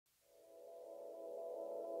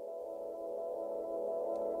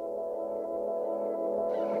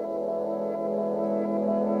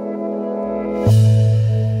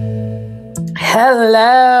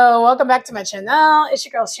Hello, welcome back to my channel. It's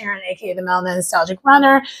your girl Sharon, aka the Melanin Nostalgic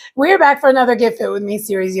Runner. We're back for another Get Fit With Me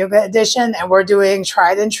series yoga edition, and we're doing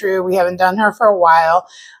Tried and True. We haven't done her for a while.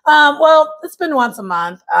 Well, it's been once a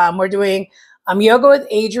month. We're doing yoga with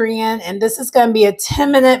Adrienne, and this is going to be a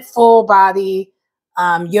 10-minute full body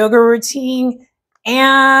yoga routine,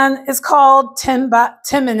 and it's called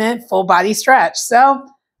 10-minute full body stretch. So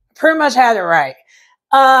pretty much had it right.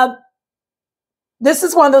 This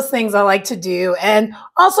is one of those things I like to do. And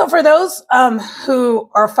also for those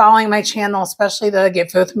who are following my channel, especially the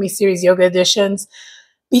Get Fit With Me series yoga editions,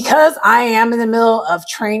 because I am in the middle of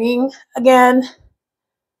training again,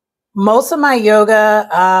 most of my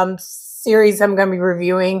yoga series I'm going to be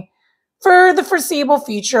reviewing for the foreseeable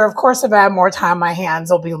future. Of course, if I have more time on my hands,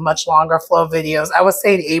 there'll be much longer flow videos. I would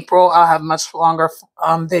say in April, I'll have much longer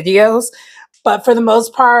videos. But for the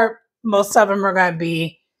most part, most of them are going to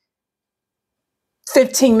be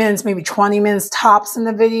 15 minutes, maybe 20 minutes tops in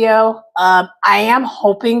the video. I am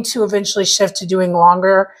hoping to eventually shift to doing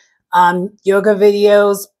longer yoga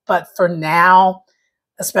videos, but for now,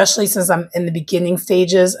 especially since I'm in the beginning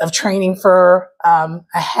stages of training for a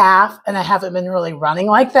half, and I haven't been really running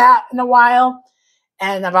like that in a while,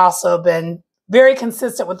 and I've also been very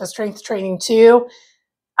consistent with the strength training too.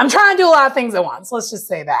 I'm trying to do a lot of things at once, let's just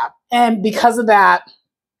say that. And because of that,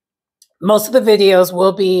 most of the videos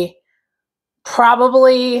will be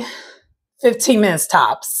probably 15 minutes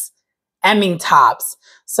tops. I mean tops.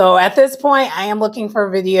 So at this point, I am looking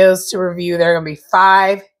for videos to review. They're going to be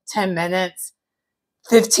 5, 10 minutes,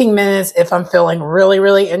 15 minutes if I'm feeling really,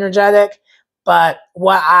 really energetic. But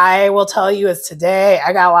what I will tell you is today,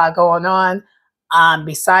 I got a lot going on.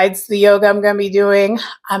 Besides the yoga I'm going to be doing,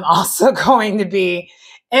 I'm also going to be,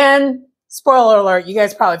 and spoiler alert, you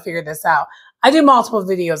guys probably figured this out, I do multiple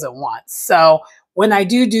videos at once. So when I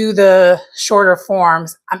do the shorter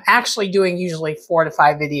forms, I'm actually doing usually 4 to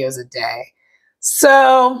 5 videos a day.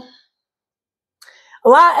 So a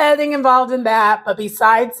lot of editing involved in that. But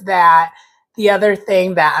besides that, the other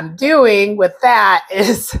thing that I'm doing with that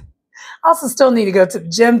is I also still need to go to the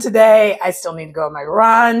gym today. I still need to go on my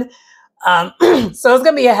run. So it's going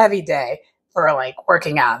to be a heavy day for like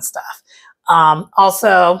working out and stuff.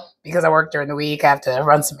 Also, because I work during the week, I have to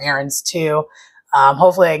run some errands too.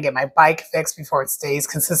 Hopefully I can get my bike fixed before it stays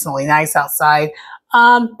consistently nice outside.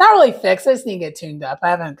 Not really fixed, I just need to get tuned up. I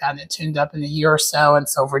haven't gotten it tuned up in a year or so, and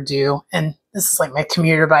it's overdue. And this is like my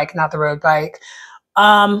commuter bike, not the road bike.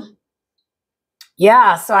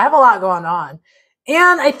 Yeah, so I have a lot going on.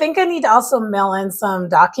 And I think I need to also mail in some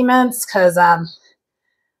documents because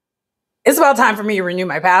it's about time for me to renew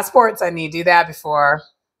my passport. So I need to do that before,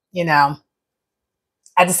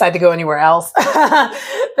 I decide to go anywhere else.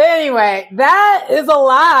 But anyway, that is a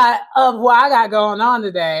lot of what I got going on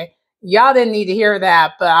today. Y'all didn't need to hear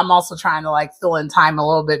that, but I'm also trying to like fill in time a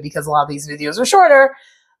little bit because a lot of these videos are shorter.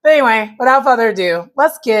 But anyway, without further ado,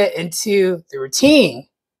 let's get into the routine.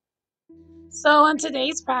 So in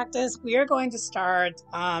today's practice, we are going to start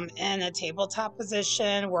in a tabletop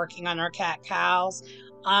position, working on our cat-cows.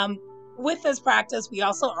 With this practice, we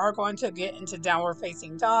also are going to get into downward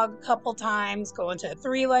facing dog a couple times, go into a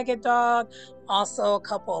 3-legged dog, also a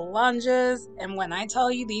couple of lunges. And when I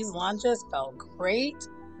tell you these lunges felt great,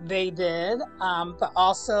 they did. But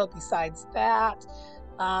also besides that,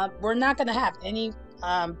 we're not going to have any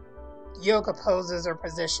yoga poses or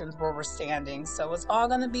positions where we're standing. So it's all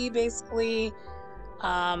going to be basically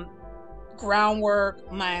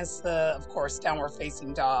groundwork minus the, of course, downward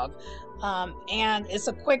facing dog. And it's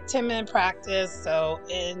a quick 10-minute practice, so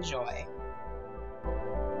enjoy.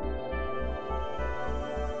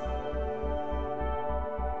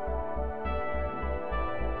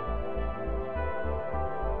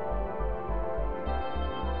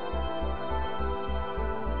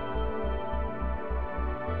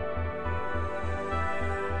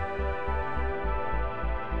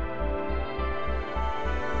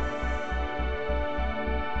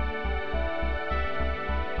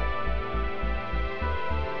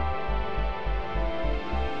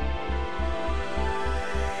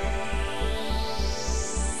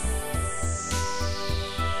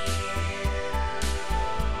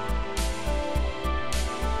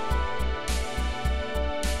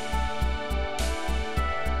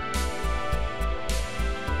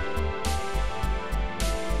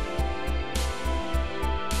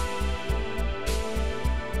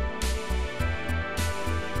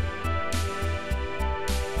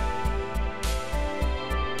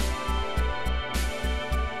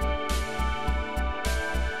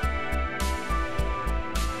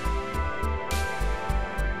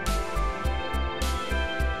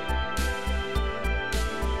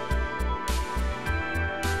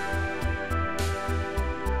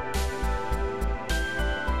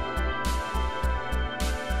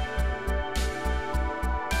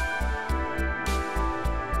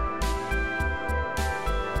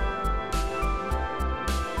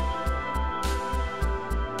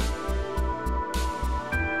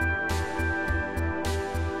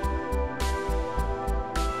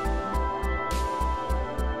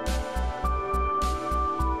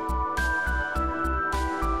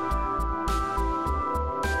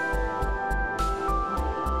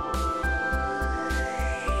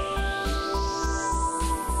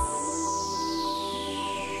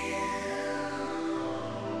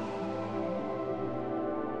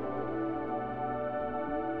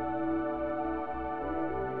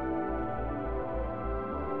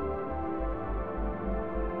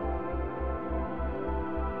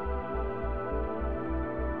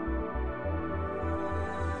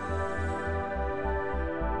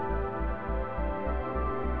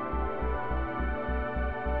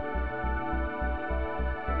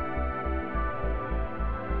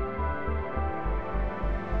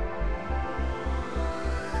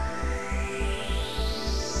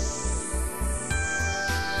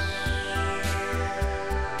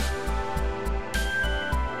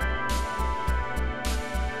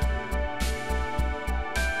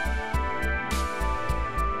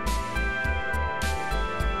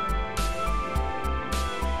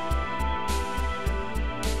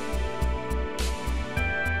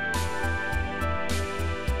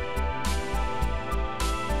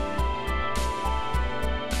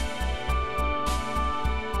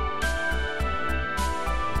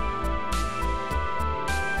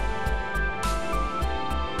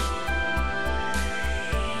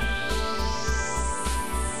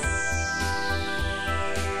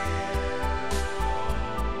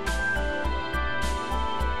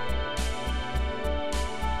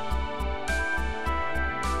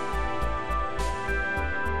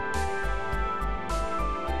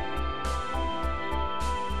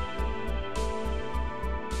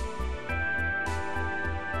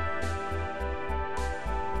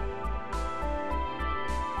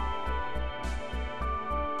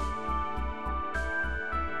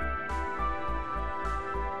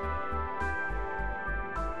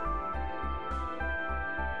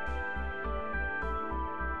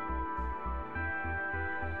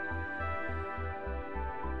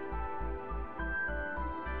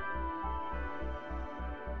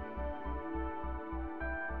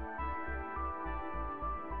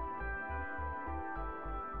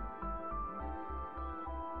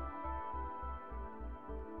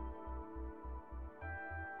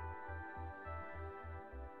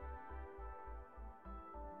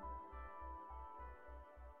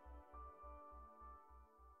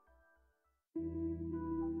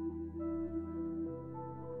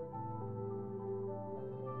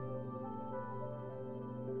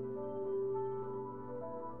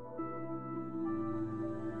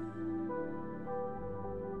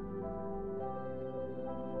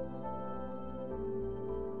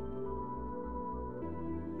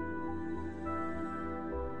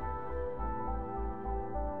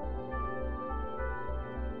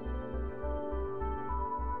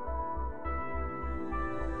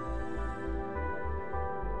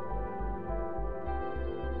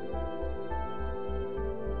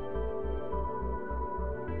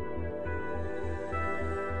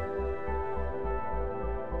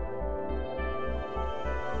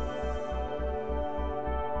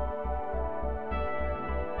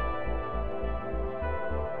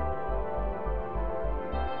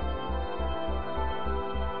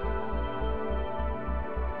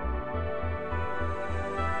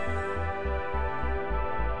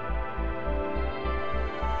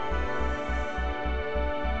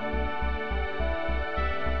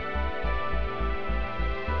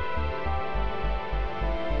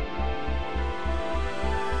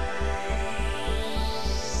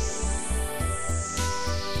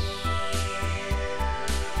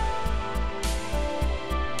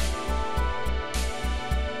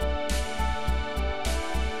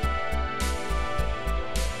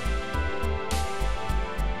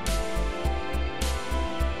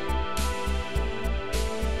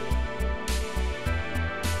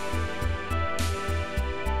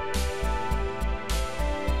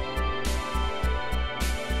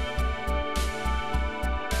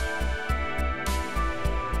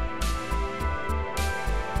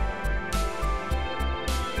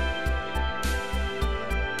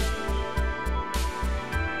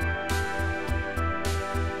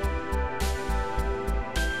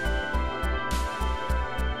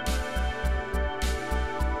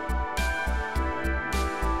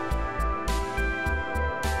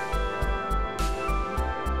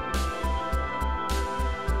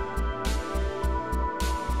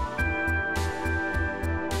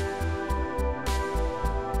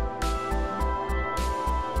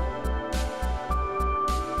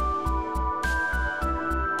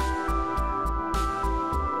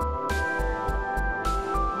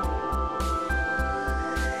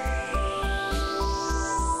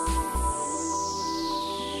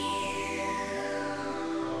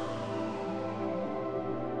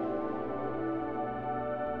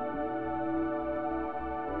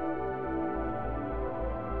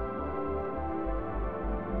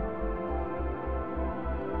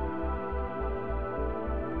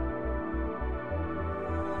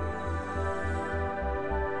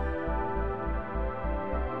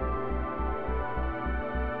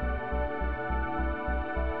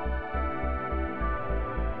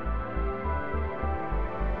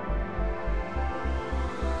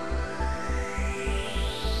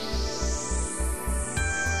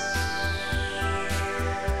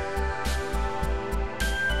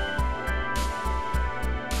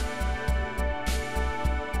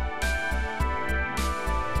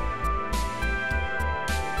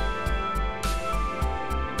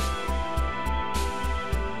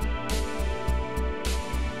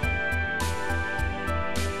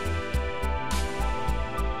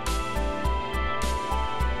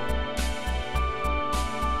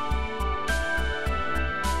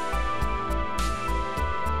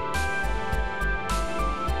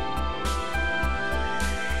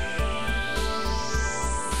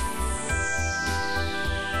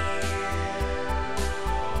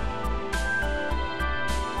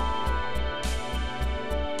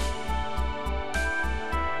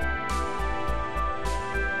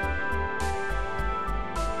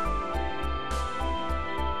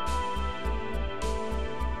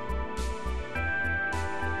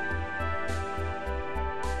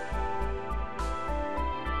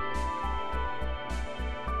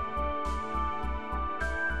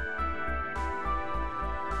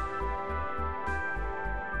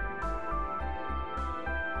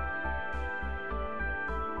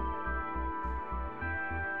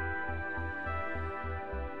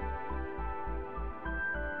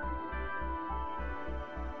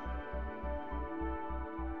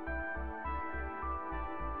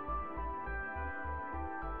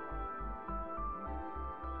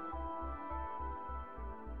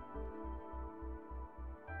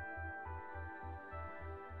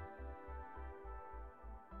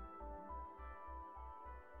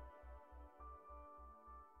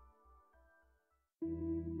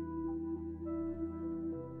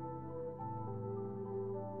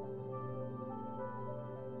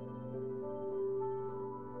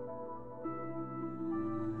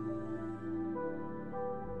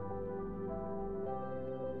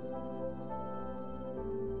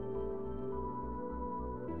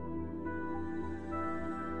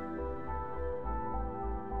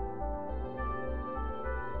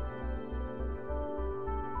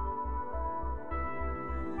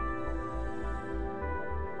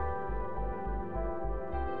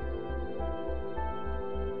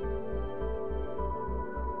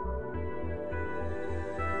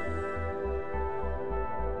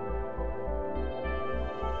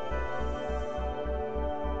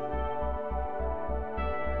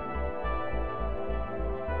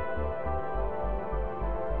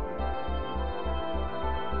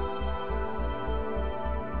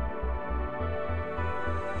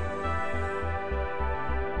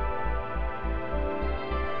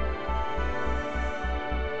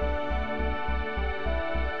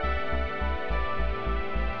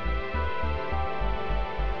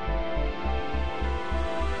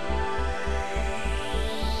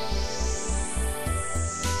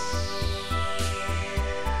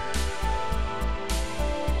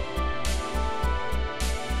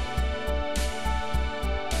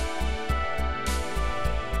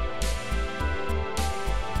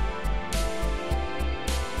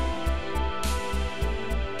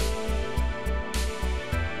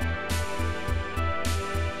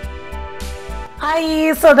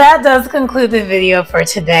 Hi, so that does conclude the video for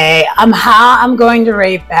today. How I'm going to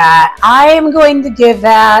rate that. I am going to give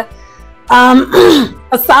that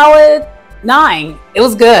a solid 9. It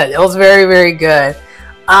was good. It was very, very good.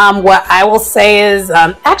 What I will say is,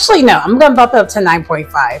 actually, no, I'm going to bump it up to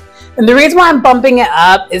 9.5. And the reason why I'm bumping it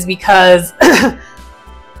up is because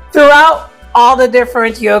throughout all the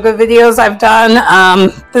different yoga videos I've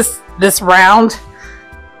done this round,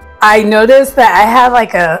 I noticed that I had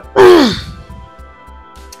like a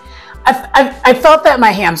I felt that my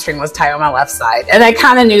hamstring was tight on my left side, and I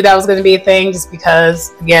kind of knew that was going to be a thing just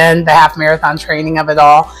because, again, the half marathon training of it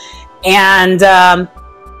all. And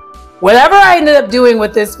whatever I ended up doing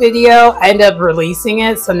with this video, I ended up releasing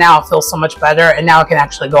it, so now it feels so much better, and now I can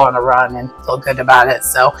actually go on a run and feel good about it.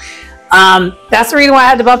 So that's the reason why I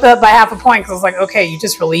had to bump it up by half a point, because I was like, okay, you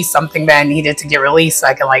just released something that I needed to get released so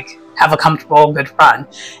I can like have a comfortable, good run.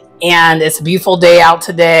 And it's a beautiful day out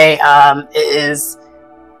today. It is,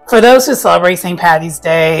 for those who celebrate St. Patty's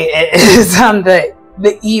Day, it is on the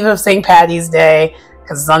eve of St. Patty's Day,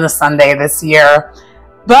 because it's on a Sunday this year.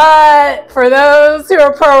 But for those who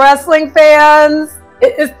are pro wrestling fans,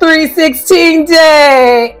 it is 316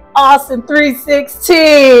 Day. Austin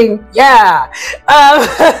 316. Yeah.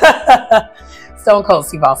 Stone Cold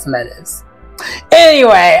Steve Austin, that is.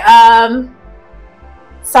 Anyway,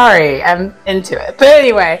 sorry, I'm into it. But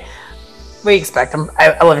anyway, we expect them.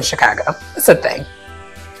 I live in Chicago. It's a thing.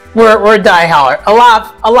 We're diehard. A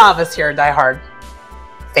lot of us here are diehard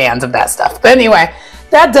fans of that stuff. But anyway,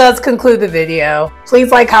 that does conclude the video.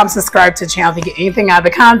 Please like, comment, subscribe to the channel if you get anything out of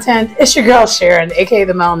the content. It's your girl Sharon, aka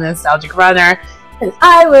the Melanin Nostalgic Runner, and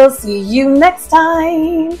I will see you next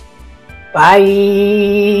time. Bye.